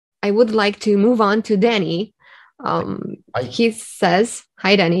I would like to move on to Danny. He says,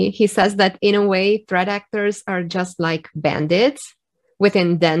 hi, Danny. He says that in a way, threat actors are just like bandits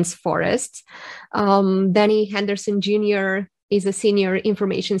within dense forests. Danny Henderson Jr. is a senior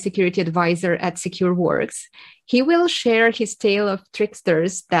information security advisor at SecureWorks. He will share his tale of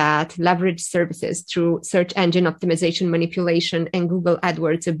tricksters that leverage services through search engine optimization manipulation and Google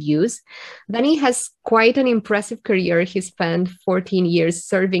AdWords abuse. Danny has quite an impressive career. He spent 14 years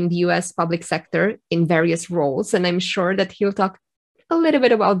serving the US public sector in various roles, and I'm sure that he'll talk a little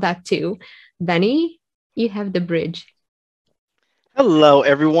bit about that too. Danny, you have the bridge. Hello,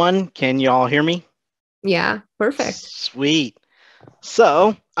 everyone. Can you all hear me? Yeah, perfect. Sweet.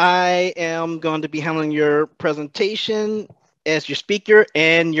 So I am going to be handling your presentation as your speaker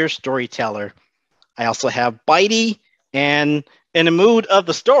and your storyteller. I also have Bitey, and in the mood of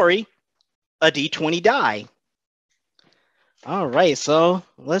the story, a D20 die. All right, so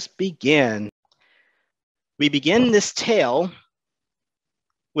let's begin. We begin this tale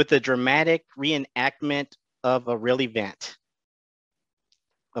with a dramatic reenactment of a real event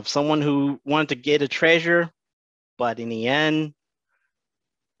of someone who wanted to get a treasure, but in the end,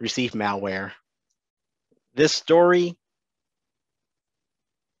 received malware. This story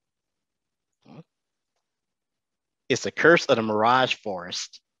is the curse of the Mirage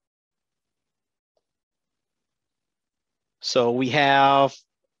forest. So we have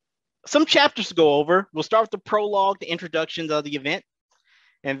some chapters to go over. We'll start with the prologue, the introductions of the event,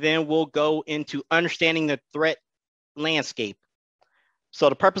 and then we'll go into understanding the threat landscape. So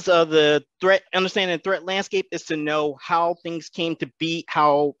the purpose of the understanding the threat landscape is to know how things came to be,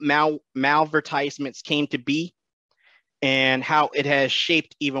 how malvertisements came to be, and how it has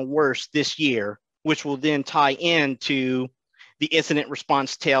shaped even worse this year, which will then tie into the incident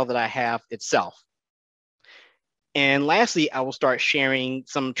response tale that I have itself. And lastly, I will start sharing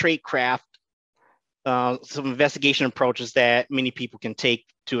some tradecraft, some investigation approaches that many people can take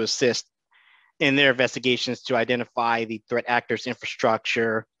to assist in their investigations to identify the threat actors'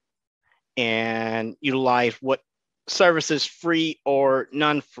 infrastructure and utilize what services, free or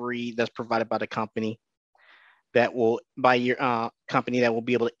non-free, that's provided by the company that will, by your company, that will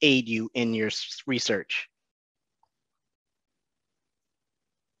be able to aid you in your research.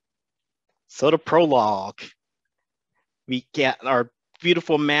 So the prologue, we get our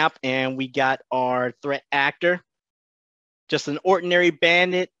beautiful map and we got our threat actor, just an ordinary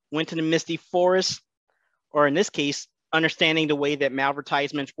bandit, went to the misty forest, or in this case, understanding the way that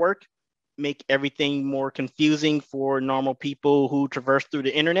malvertisements work, make everything more confusing for normal people who traverse through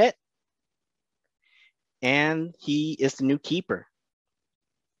the internet. And he is the new keeper.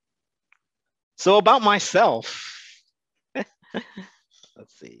 So about myself, let's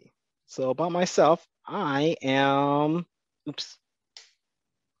see. So about myself, I am, oops.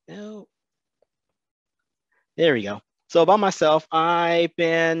 No. There we go. So about myself, I've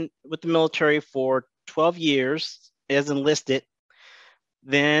been with the military for 12 years as enlisted.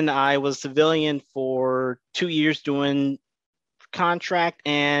 Then I was civilian for 2 years doing contract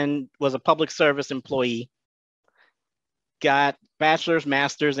and was a public service employee. Got bachelor's,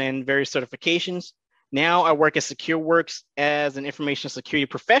 master's, and various certifications. Now I work at SecureWorks as an information security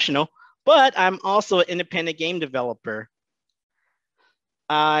professional, but I'm also an independent game developer.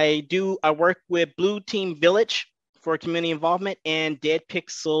 I work with Blue Team Village for community involvement and Dead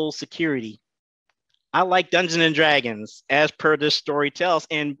Pixel security. I like Dungeons and Dragons, as per this story tells.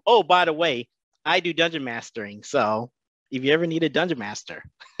 And oh, by the way, I do dungeon mastering. So if you ever need a dungeon master.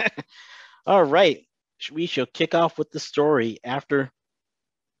 All right, we shall kick off with the story after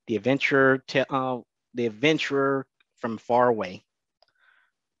the adventurer from far away.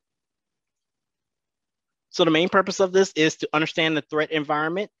 So the main purpose of this is to understand the threat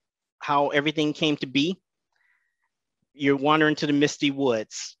environment, how everything came to be. You're wandering to the misty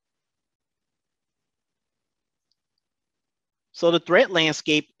woods. So the threat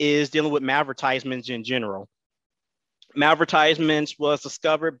landscape is dealing with malvertisements in general. Malvertisements was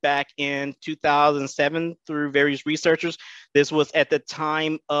discovered back in 2007 through various researchers. This was at the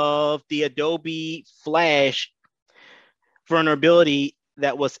time of the Adobe Flash vulnerability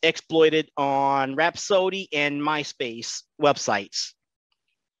that was exploited on Rhapsody and MySpace websites.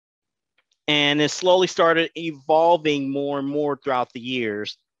 And it slowly started evolving more and more throughout the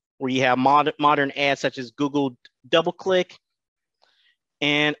years, where you have modern ads such as Google DoubleClick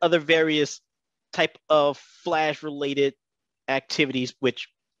and other various type of Flash-related activities, which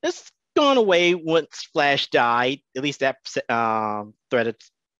has gone away once Flash died, at least that threat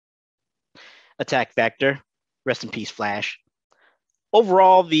attack vector. Rest in peace, Flash.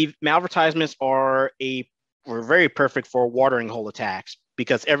 Overall, the malvertisements were very perfect for watering hole attacks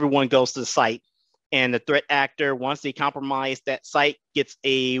because everyone goes to the site, and the threat actor, once they compromise that site, gets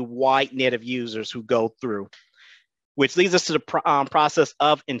a wide net of users who go through, which leads us to the process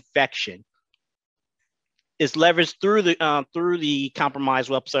of infection. It's leveraged through the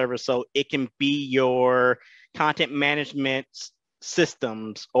compromised web server, so it can be your content management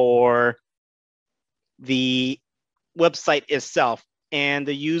systems or the website itself, and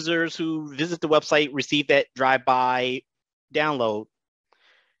the users who visit the website receive that drive-by download.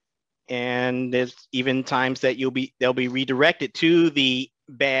 And there's even times that they'll be redirected to the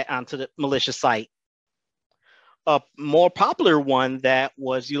malicious site. A more popular one that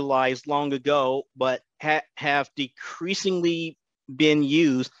was utilized long ago, but have decreasingly been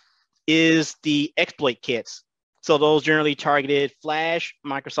used, is the exploit kits. So those generally targeted Flash,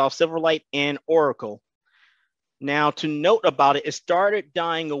 Microsoft Silverlight, and Oracle. Now, to note about it, it started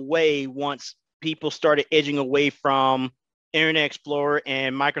dying away once people started edging away from Internet Explorer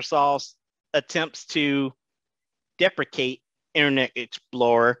and Microsoft's attempts to deprecate Internet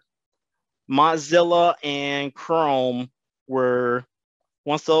Explorer. Mozilla and Chrome were,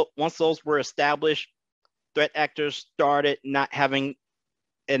 once those were established, threat actors started not having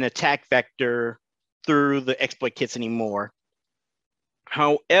an attack vector through the exploit kits anymore.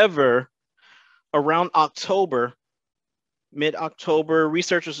 However, around mid-October,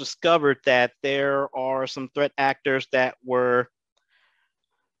 researchers discovered that there are some threat actors that were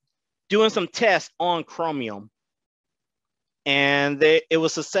doing some tests on Chromium. And it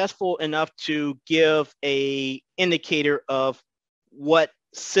was successful enough to give an indicator of what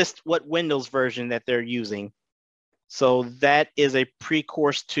Windows version that they're using. So that is a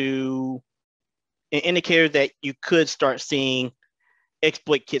precursor to an indicator that you could start seeing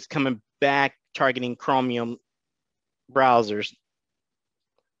exploit kits coming back targeting Chromium browsers.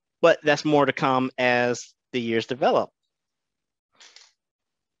 But that's more to come as the years develop.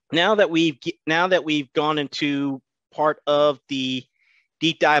 Now that we've gone into part of the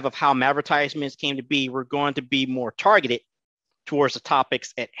deep dive of how advertisements came to be, we're going to be more targeted towards the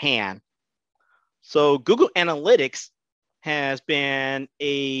topics at hand. So Google Analytics has been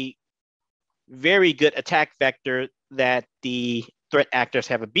a very good attack vector that the threat actors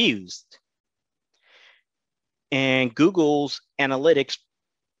have abused. And Google's analytics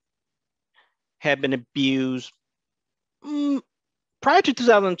have been abused prior to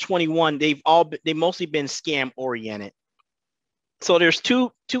 2021. They've mostly been scam oriented. So there's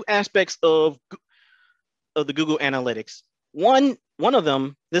two aspects of the Google Analytics. One of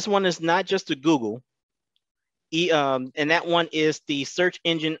them, this one is not just to Google, and that one is the search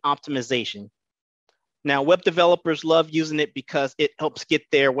engine optimization. Now, web developers love using it because it helps get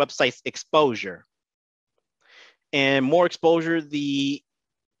their websites exposure. And more exposure the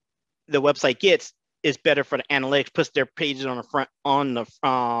website gets is better for the analytics, puts their pages on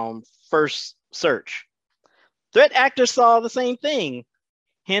the first search. Threat actors saw the same thing,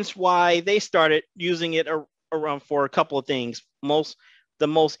 hence why they started using it around for a couple of things. The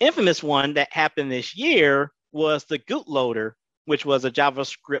most infamous one that happened this year was the bootloader, which was a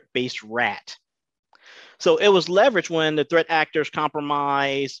JavaScript-based rat. So it was leveraged when the threat actors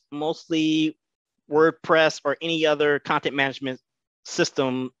compromised mostly WordPress or any other content management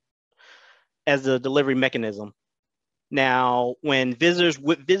system as a delivery mechanism. Now, when visitors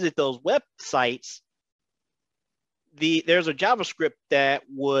would visit those websites, there's a JavaScript that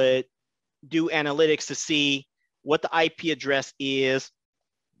would do analytics to see what the IP address is,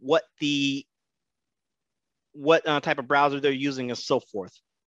 what type of browser they're using, and so forth.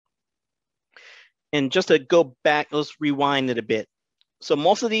 And just to go back, let's rewind it a bit. So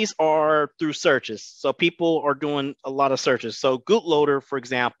most of these are through searches. So people are doing a lot of searches. So bootloader, for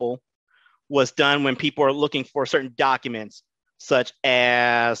example, was done when people are looking for certain documents, such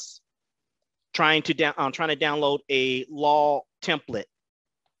as trying to download a law template,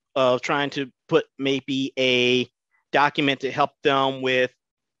 of trying to put maybe a document to help them with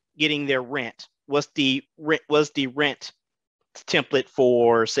getting their rent. What's the rent template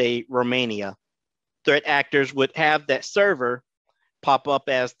for, say, Romania? Threat actors would have that server pop up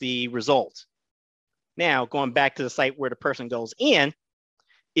as the result. Now, going back to the site where the person goes in,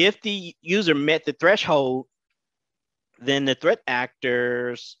 if the user met the threshold, then the threat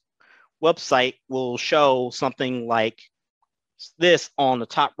actor's website will show something like this on the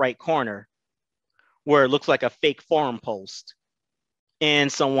top right corner, where it looks like a fake forum post.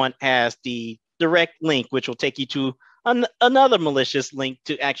 And someone has the direct link, which will take you to another malicious link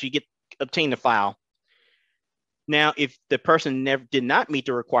to actually obtain the file. Now, if the person did not meet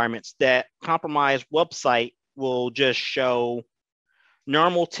the requirements, that compromised website will just show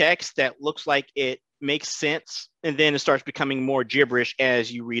normal text that looks like it makes sense, and then it starts becoming more gibberish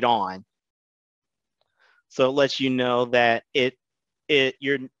as you read on. So it lets you know that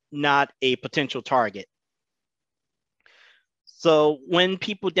you're not a potential target. So when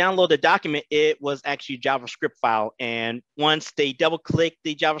people download the document, it was actually a JavaScript file. And once they double click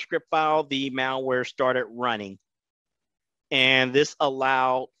the JavaScript file, the malware started running. And this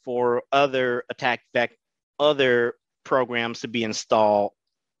allowed for other other programs to be installed,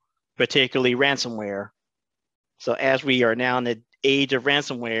 particularly ransomware. So as we are now in the age of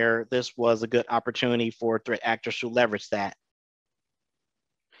ransomware, this was a good opportunity for threat actors to leverage that.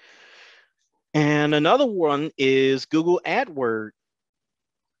 And another one is Google AdWords.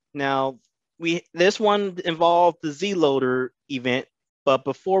 Now, this one involved the ZLoader event, but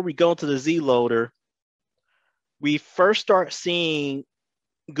before we go to the ZLoader, we first start seeing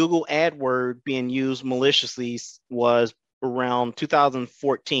Google AdWords being used maliciously was around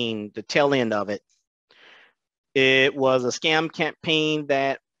 2014, the tail end of it. It was a scam campaign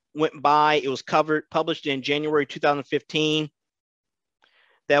that went by. It was published in January 2015.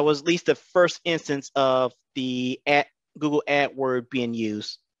 That was at least the first instance of the Google AdWords being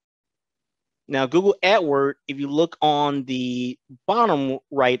used. Now, Google AdWords, if you look on the bottom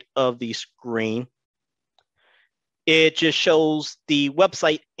right of the screen, it just shows the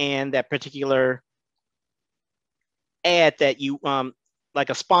website and that particular ad that you, like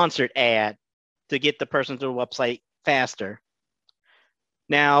a sponsored ad to get the person to the website faster.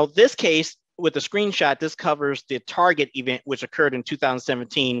 Now, this case, with the screenshot, this covers the Target event, which occurred in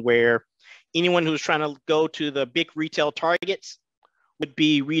 2017, where anyone who's trying to go to the big retail Targets would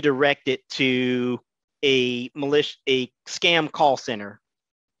be redirected to a scam call center.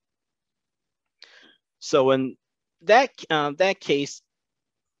 So in that case,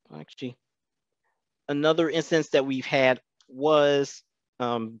 actually, another instance that we've had was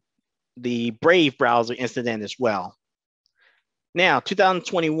the Brave browser incident as well. Now,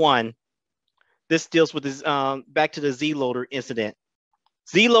 2021. This deals with this, back to the ZLoader incident.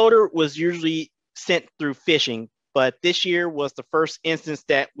 ZLoader was usually sent through phishing, but this year was the first instance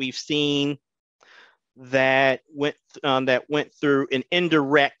that we've seen that went through an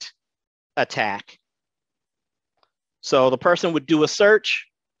indirect attack. So the person would do a search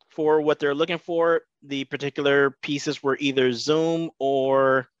for what they're looking for. The particular pieces were either Zoom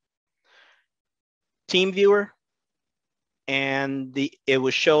or TeamViewer. And it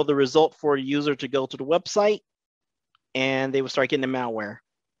would show the result for a user to go to the website, and they would start getting the malware.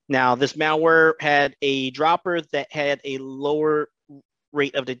 Now, this malware had a dropper that had a lower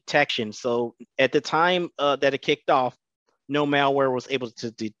rate of detection. So at the time that it kicked off, no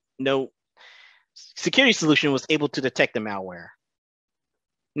security solution was able to detect the malware.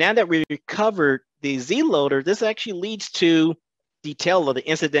 Now that we recovered the ZLoader, this actually leads to detail of the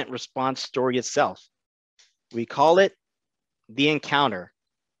incident response story itself. We call it the encounter.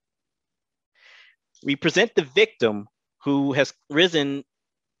 We present the victim who has risen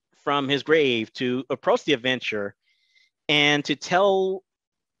from his grave to approach the adventurer and to tell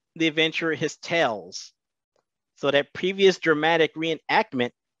the adventurer his tales. So that previous dramatic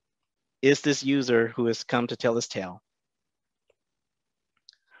reenactment is this user who has come to tell his tale.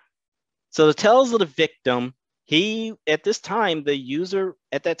 So the tales of the victim, at that time,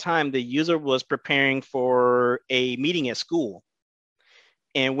 the user was preparing for a meeting at school.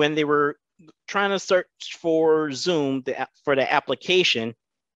 And when they were trying to search for Zoom for the application,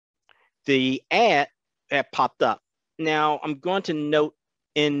 the ad had popped up. Now, I'm going to note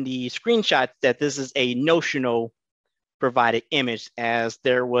in the screenshot that this is a notional provided image, as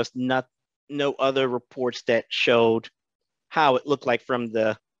there was no other reports that showed how it looked like from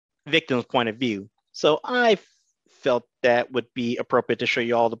the victim's point of view. So I felt that would be appropriate to show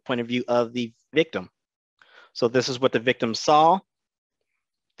you all the point of view of the victim. So this is what the victim saw.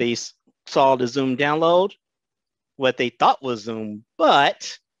 They saw the Zoom download, what they thought was Zoom,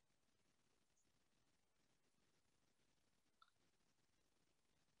 but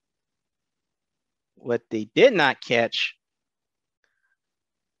what they did not catch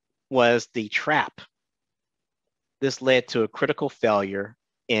was the trap. This led to a critical failure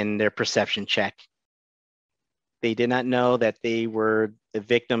in their perception check. They did not know that they were the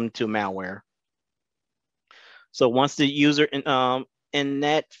victim to malware. So once the user in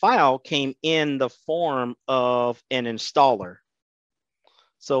that file came in the form of an installer.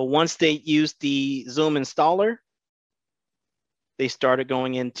 So once they used the Zoom installer, they started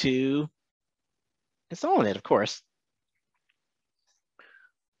going into installing it, of course.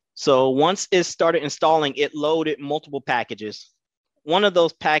 So once it started installing, it loaded multiple packages. One of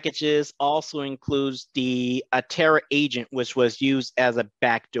those packages also includes the Atera agent, which was used as a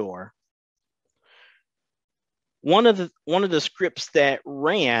backdoor. One of the scripts that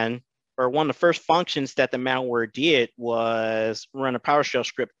ran, or one of the first functions that the malware did, was run a PowerShell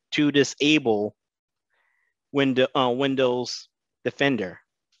script to disable Windows Defender.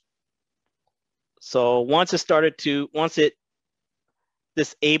 So once it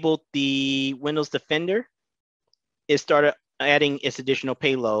disabled the Windows Defender, it started adding its additional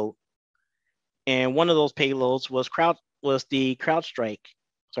payload. And one of those payloads was Cobalt Strike.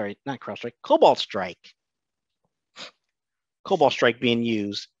 Cobalt Strike being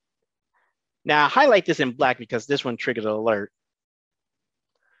used. Now I highlight this in black because this one triggered an alert.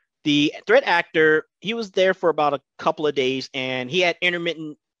 The threat actor, he was there for about a couple of days, and he had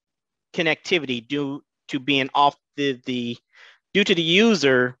intermittent connectivity due to being off due to the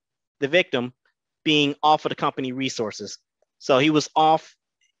user, the victim, being off of the company resources. So he was off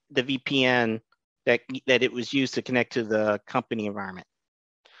the VPN that it was used to connect to the company environment.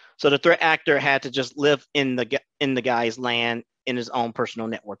 So the threat actor had to just live in the guy's LAN in his own personal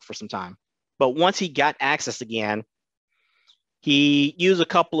network for some time. But once he got access again, he used a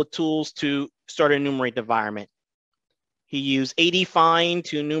couple of tools to start enumerate the environment. He used AD-Find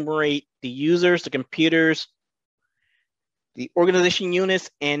to enumerate the users, the computers, the organization units,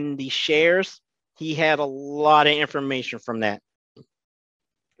 and the shares. He had a lot of information from that.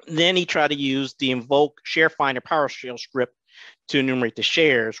 Then he tried to use the invoke ShareFinder PowerShell script to enumerate the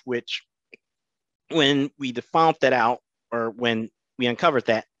shares, which when we found that out, or when we uncovered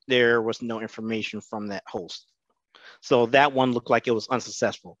that, there was no information from that host. So that one looked like it was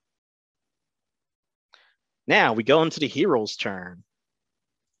unsuccessful. Now we go into the hero's turn.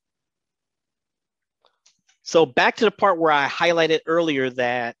 So back to the part where I highlighted earlier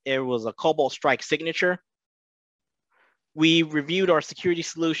that there was a Cobalt Strike signature. We reviewed our security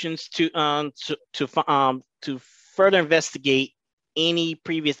solutions to further investigate any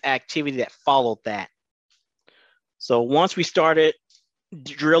previous activity that followed that. So once we started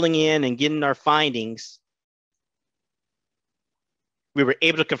drilling in and getting our findings, we were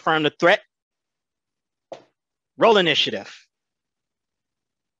able to confirm the threat. Roll initiative.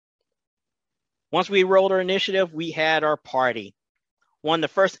 Once we rolled our initiative, we had our party. One of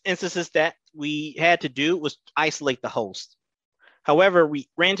the first instances that we had to do was isolate the host. However, we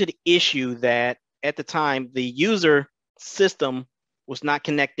ran into the issue that at the time, the user system was not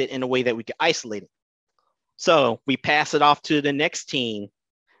connected in a way that we could isolate it. So we pass it off to the next team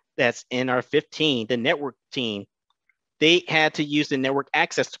that's in our 15, the network team. They had to use the network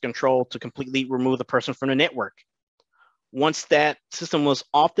access control to completely remove the person from the network. Once that system was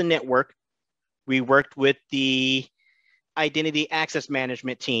off the network, we worked with the identity access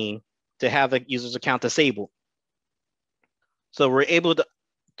management team to have the user's account disabled. So we're able to,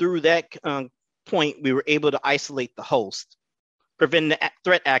 through that point, we were able to isolate the host, prevent the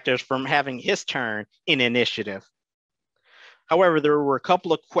threat actors from having his turn in initiative. However, there were a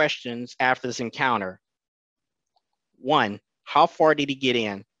couple of questions after this encounter. 1, how far did he get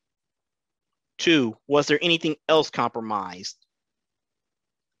in? 2, was there anything else compromised?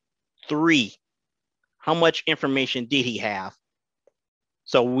 3, how much information did he have?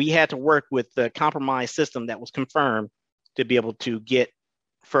 So we had to work with the compromised system that was confirmed to be able to get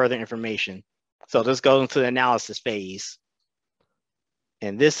further information. So this goes into the analysis phase.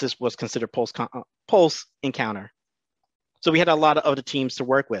 And this is what's considered post encounter. So we had a lot of other teams to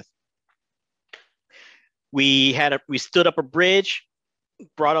work with. We stood up a bridge,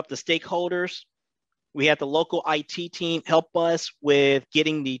 brought up the stakeholders. We had the local IT team help us with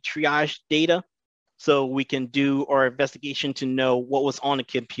getting the triage data so we can do our investigation to know what was on the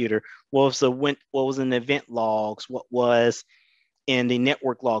computer, what was in the event logs, what was in the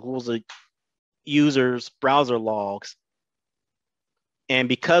network log, what was the user's browser logs. And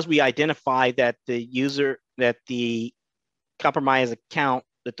because we identified that the compromised account,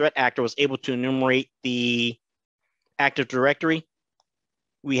 the threat actor was able to enumerate the Active Directory,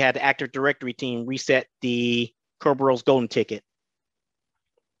 we had the Active Directory team reset the Kerberos golden ticket.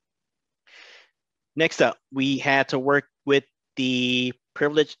 Next up, we had to work with the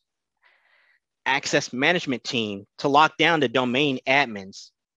privileged access management team to lock down the domain admins.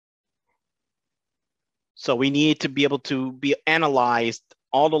 So we needed to be able to analyze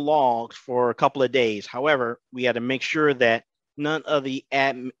all the logs for a couple of days. However, we had to make sure that none of the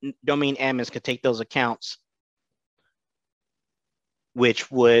domain admins could take those accounts,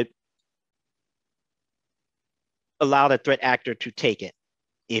 which would allow the threat actor to take it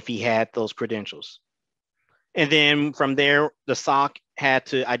if he had those credentials. And then from there, the SOC had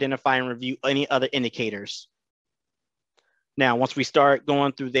to identify and review any other indicators. Now, once we start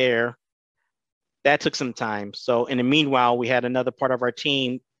going through there, that took some time. So in the meanwhile, we had another part of our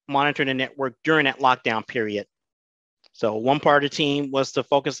team monitoring the network during that lockdown period. So one part of the team was to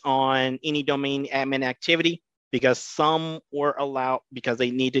focus on any domain admin activity because some were allowed because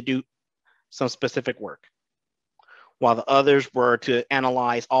they need to do some specific work, while the others were to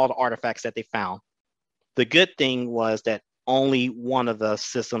analyze all the artifacts that they found. The good thing was that only one of the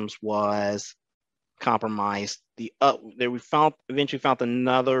systems was compromised. We eventually found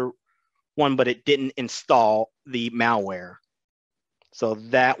another one, but it didn't install the malware. So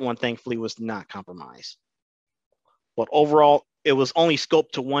that one thankfully was not compromised. But overall, it was only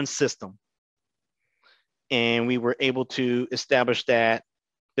scoped to one system. And we were able to establish that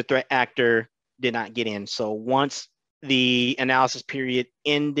the threat actor did not get in. So once the analysis period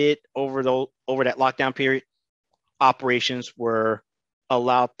ended over that lockdown period, operations were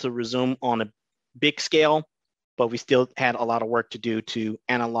allowed to resume on a big scale, but we still had a lot of work to do to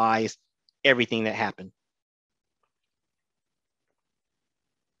analyze everything that happened.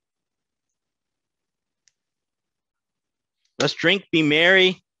 Let's drink, be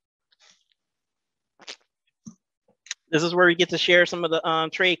merry. This is where we get to share some of the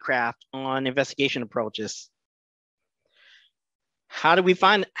tradecraft on investigation approaches. How do we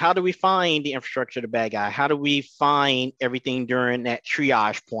find the infrastructure of the bad guy? How do we find everything during that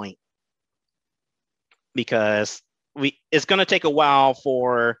triage point? Because it's going to take a while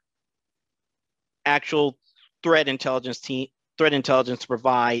for actual threat intelligence to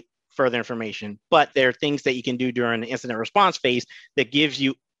provide further information, but there are things that you can do during the incident response phase that gives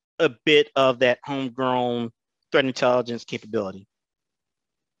you a bit of that homegrown threat intelligence capability.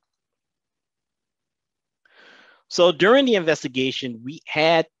 So during the investigation, we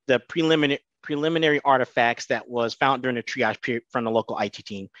had the preliminary artifacts that was found during the triage period from the local IT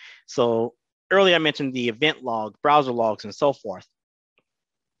team. So earlier I mentioned the event log, browser logs, and so forth.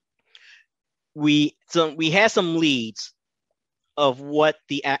 We had some leads of what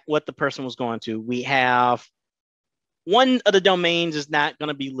the person was going to. We have one of the domains is not going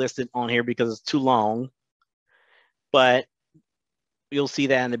to be listed on here because it's too long, but you'll see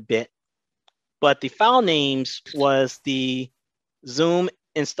that in a bit. But the file names was the Zoom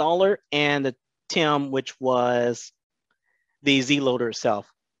installer and the TIM, which was the Z-loader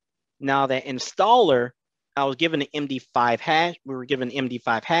itself. Now that installer, I was given an MD5 hash. We were given an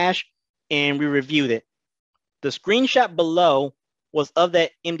MD5 hash and we reviewed it. The screenshot below was of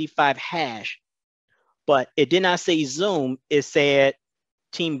that MD5 hash, but it did not say Zoom, it said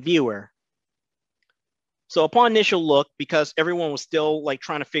Team Viewer. So upon initial look, because everyone was still like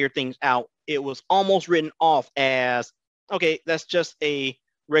trying to figure things out, it was almost written off as, okay, that's just a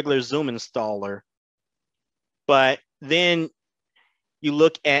regular Zoom installer. But then you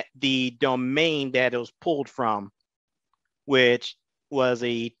look at the domain that it was pulled from, which was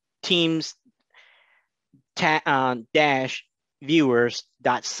a Teams dash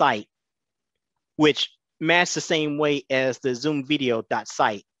viewers.site, which matched the same way as the Zoom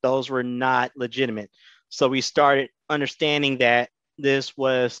video.site. Those were not legitimate. So we started understanding that this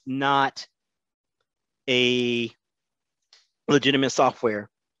was not a legitimate software.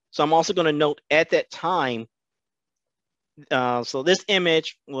 So I'm also going to note at that time, so this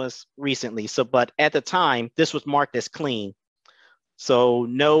image was recently, but at the time, this was marked as clean. So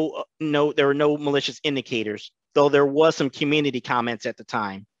there were no malicious indicators, though there was some community comments at the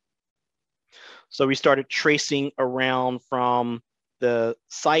time. So we started tracing around from the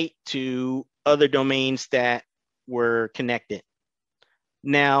site to other domains that were connected.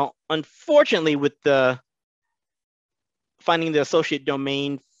 Now, unfortunately, with finding the associate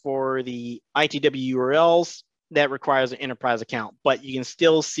domain for the ITW URLs, that requires an enterprise account, but you can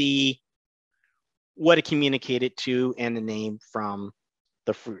still see what it communicated to and the name from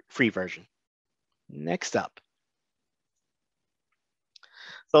the free version. Next up.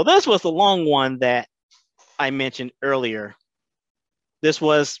 So this was the long one that I mentioned earlier. This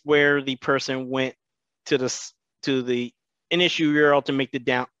was where the person went to the initial URL to make the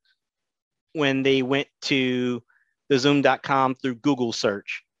down when they went to the zoom.com through Google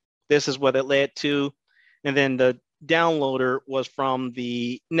search. This is what it led to. And then the downloader was from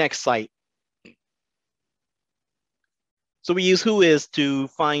the next site. So we use Whois to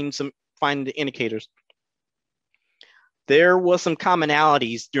find the indicators. There was some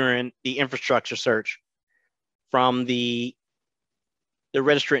commonalities during the infrastructure search from the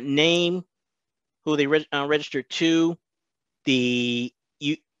registrant name, who they registered to, the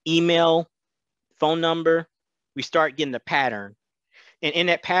email, phone number. We start getting the pattern. And in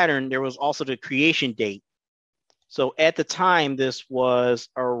that pattern, there was also the creation date. So at the time, this was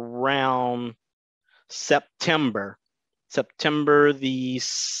around September the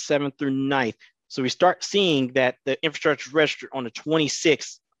 7th through 9th. So we start seeing that the infrastructure registered on the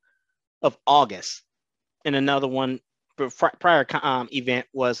 26th of August, and another one prior event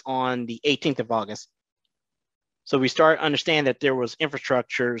was on the 18th of August. So we started to understand that there was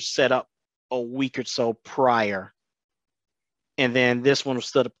infrastructure set up a week or so prior. And then this one was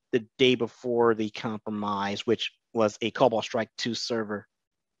stood up the day before the compromise, which was a Cobalt Strike 2 server.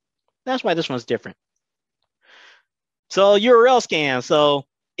 That's why this one's different. So URL scan. So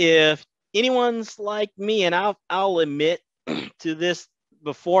if anyone's like me, and I'll admit to this,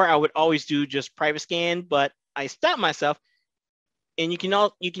 before I would always do just private scan, but I stopped myself. And you can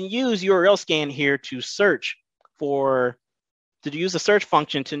use URL scan here to search to use the search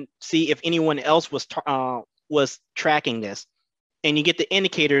function to see if anyone else was tracking this, and you get the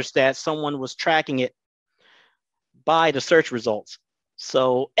indicators that someone was tracking it by the search results.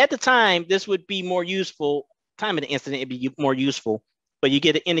 So at the time, this would be more useful. Time of the incident, it'd be more useful, but you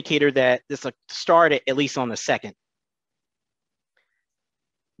get an indicator that this started at least on the 2nd.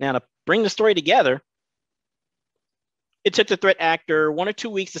 Now, to bring the story together, it took the threat actor 1 or 2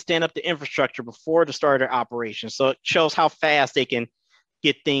 weeks to stand up the infrastructure before the start of their operation. So it shows how fast they can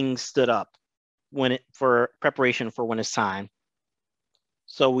get things stood up for preparation for when it's time.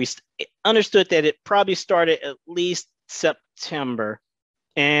 So we understood that it probably started at least September,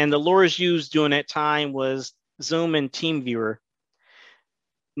 and the lures used during that time was Zoom and TeamViewer.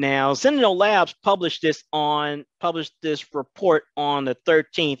 Now, Sentinel Labs published this report on the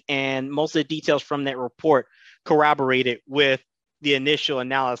 13th, and most of the details from that report corroborated with the initial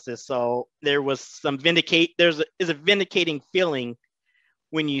analysis. So there was some there's a vindicating feeling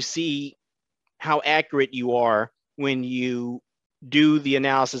when you see how accurate you are when you do the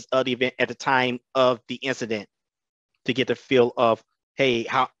analysis of the event at the time of the incident, to get the feel of, hey,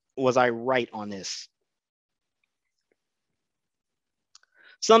 how was I right on this?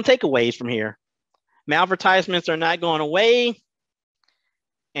 Some takeaways from here. Malvertisements are not going away,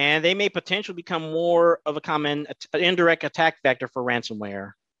 and they may potentially become more of a common indirect attack vector for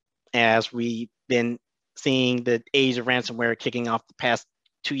ransomware, as we've been seeing the age of ransomware kicking off the past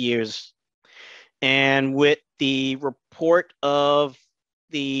 2 years. And with the report of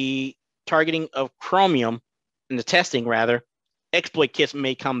the targeting of Chromium, and the testing rather, exploit kits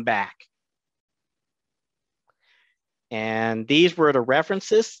may come back. And these were the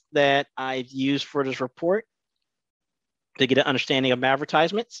references that I've used for this report to get an understanding of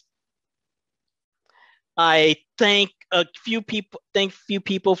advertisements. I thank a few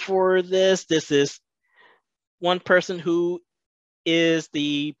people for this. This is one person who is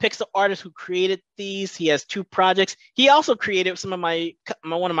the pixel artist who created these. He has 2 projects. He also created one of my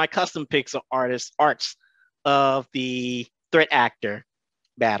custom pixel arts of the threat actor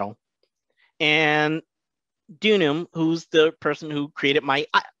battle. And Dunham, who's the person who created my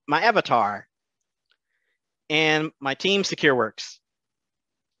avatar, and my team SecureWorks.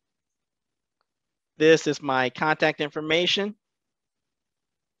 This is my contact information.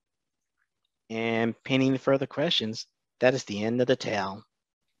 And pending further questions, that is the end of the tale.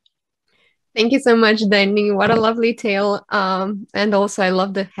 Thank you so much, Danny. What a lovely tale. And also I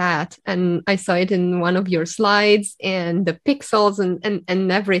love the hat, and I saw it in one of your slides, and the pixels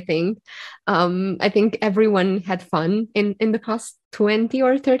and everything. I think everyone had fun in the past 20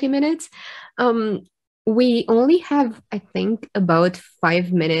 or 30 minutes. We only have, I think, about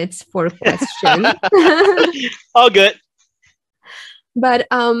 5 minutes for questions. All good. But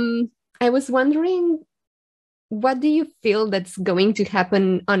I was wondering, what do you feel that's going to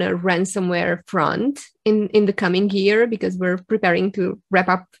happen on a ransomware front in the coming year? Because we're preparing to wrap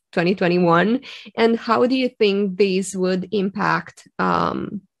up 2021. And how do you think these would impact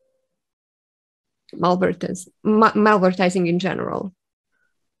malvertising in general?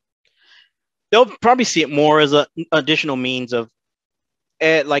 They'll probably see it more as an additional means of,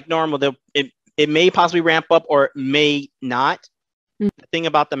 like normal, it may possibly ramp up or it may not. The thing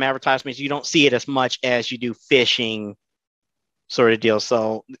about them advertisements, you don't see it as much as you do phishing sort of deal.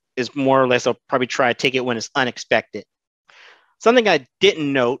 So it's more or less, they'll probably try to take it when it's unexpected. Something I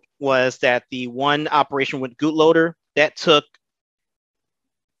didn't note was that the one operation with Bootloader, that took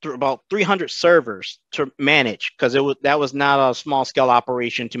about 300 servers to manage, because that was not a small scale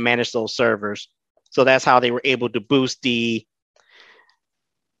operation to manage those servers. So that's how they were able to boost the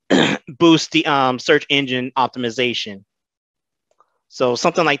search engine optimization. So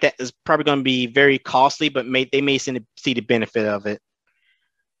something like that is probably going to be very costly, but they may see the benefit of it.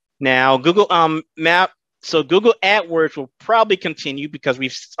 Now, Google Google AdWords will probably continue, because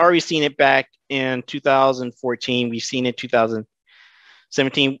we've already seen it back in 2014. We've seen it in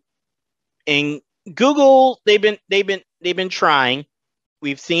 2017. And Google, they've been trying.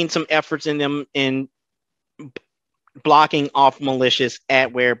 We've seen some efforts in them in blocking off malicious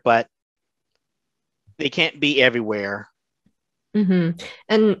adware, but they can't be everywhere. Mm-hmm.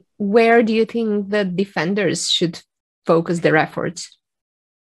 And where do you think the defenders should focus their efforts?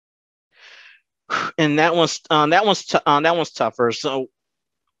 And that one's tougher. So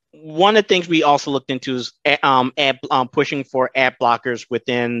one of the things we also looked into is pushing for ad blockers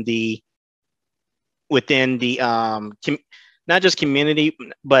within the not just community,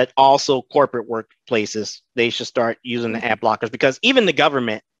 but also corporate workplaces. They should start using the ad blockers, because even the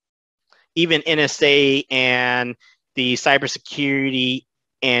government, even NSA and the Cybersecurity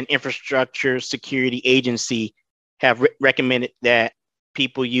and Infrastructure Security Agency have recommended that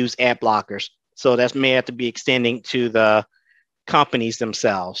people use ad blockers. So that may have to be extending to the companies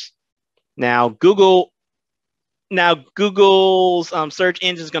themselves. Now, Google's search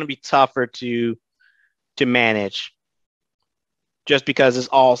engine is going to be tougher to manage, just because it's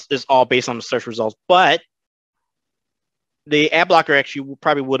all based on the search results. But the ad blocker actually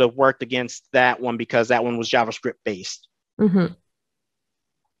probably would have worked against that one, because that one was JavaScript based. Mm-hmm.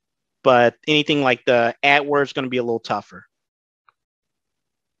 But anything like the AdWords is going to be a little tougher.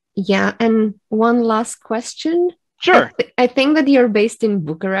 Yeah, and one last question. Sure. I think that you're based in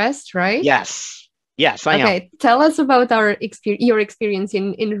Bucharest, right? Yes, I am. Okay, tell us about your experience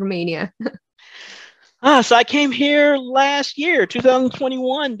in Romania. So I came here last year,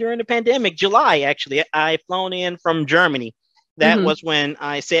 2021, during the pandemic, July, actually. I flown in from Germany. That was when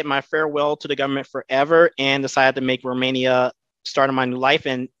I said my farewell to the government forever and decided to make Romania start of my new life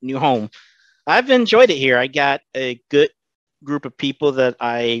and new home. I've enjoyed it here. I got a good group of people that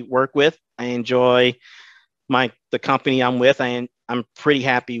I work with. I enjoy the company I'm with. I'm pretty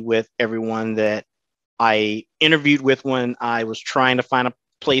happy with everyone that I interviewed with when I was trying to find a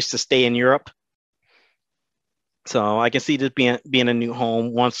place to stay in Europe. So I can see this being a new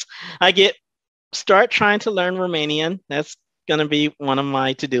home once I start trying to learn Romanian. That's gonna be one of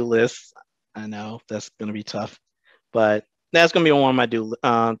my to-do lists. I know that's gonna be tough, but that's gonna be on one of my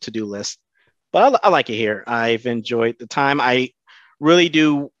to-do lists. But I like it here. I've enjoyed the time. I really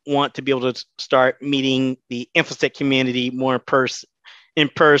do want to be able to start meeting the INFOSEC community more in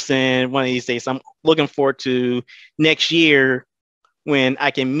person one of these days. I'm looking forward to next year when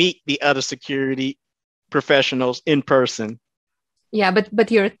I can meet the other security professionals in person. Yeah,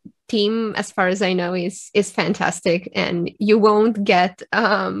 but your team, as far as I know, is fantastic, and you won't get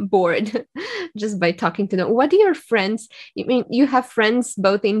bored just by talking to them. What do your friends? I mean, you have friends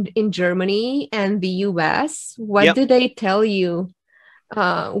both in Germany and the US. What do they tell you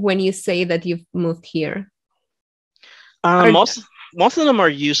when you say that you've moved here? Most of them are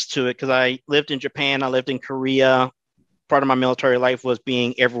used to it, because I lived in Japan, I lived in Korea. Part of my military life was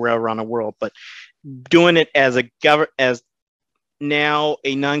being everywhere around the world, but doing it as now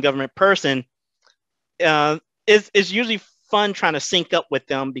a non-government person is usually fun trying to sync up with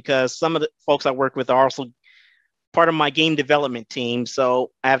them, because some of the folks I work with are also part of my game development team.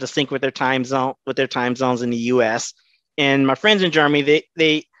 So I have to sync with their time zones in the US. And my friends in Germany,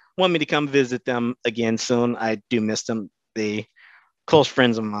 they want me to come visit them again soon. I do miss them. They close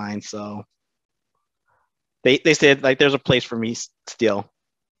friends of mine. So they said like there's a place for me still.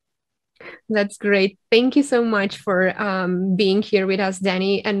 That's great. Thank you so much for being here with us,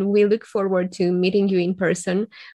 Danny. And we look forward to meeting you in person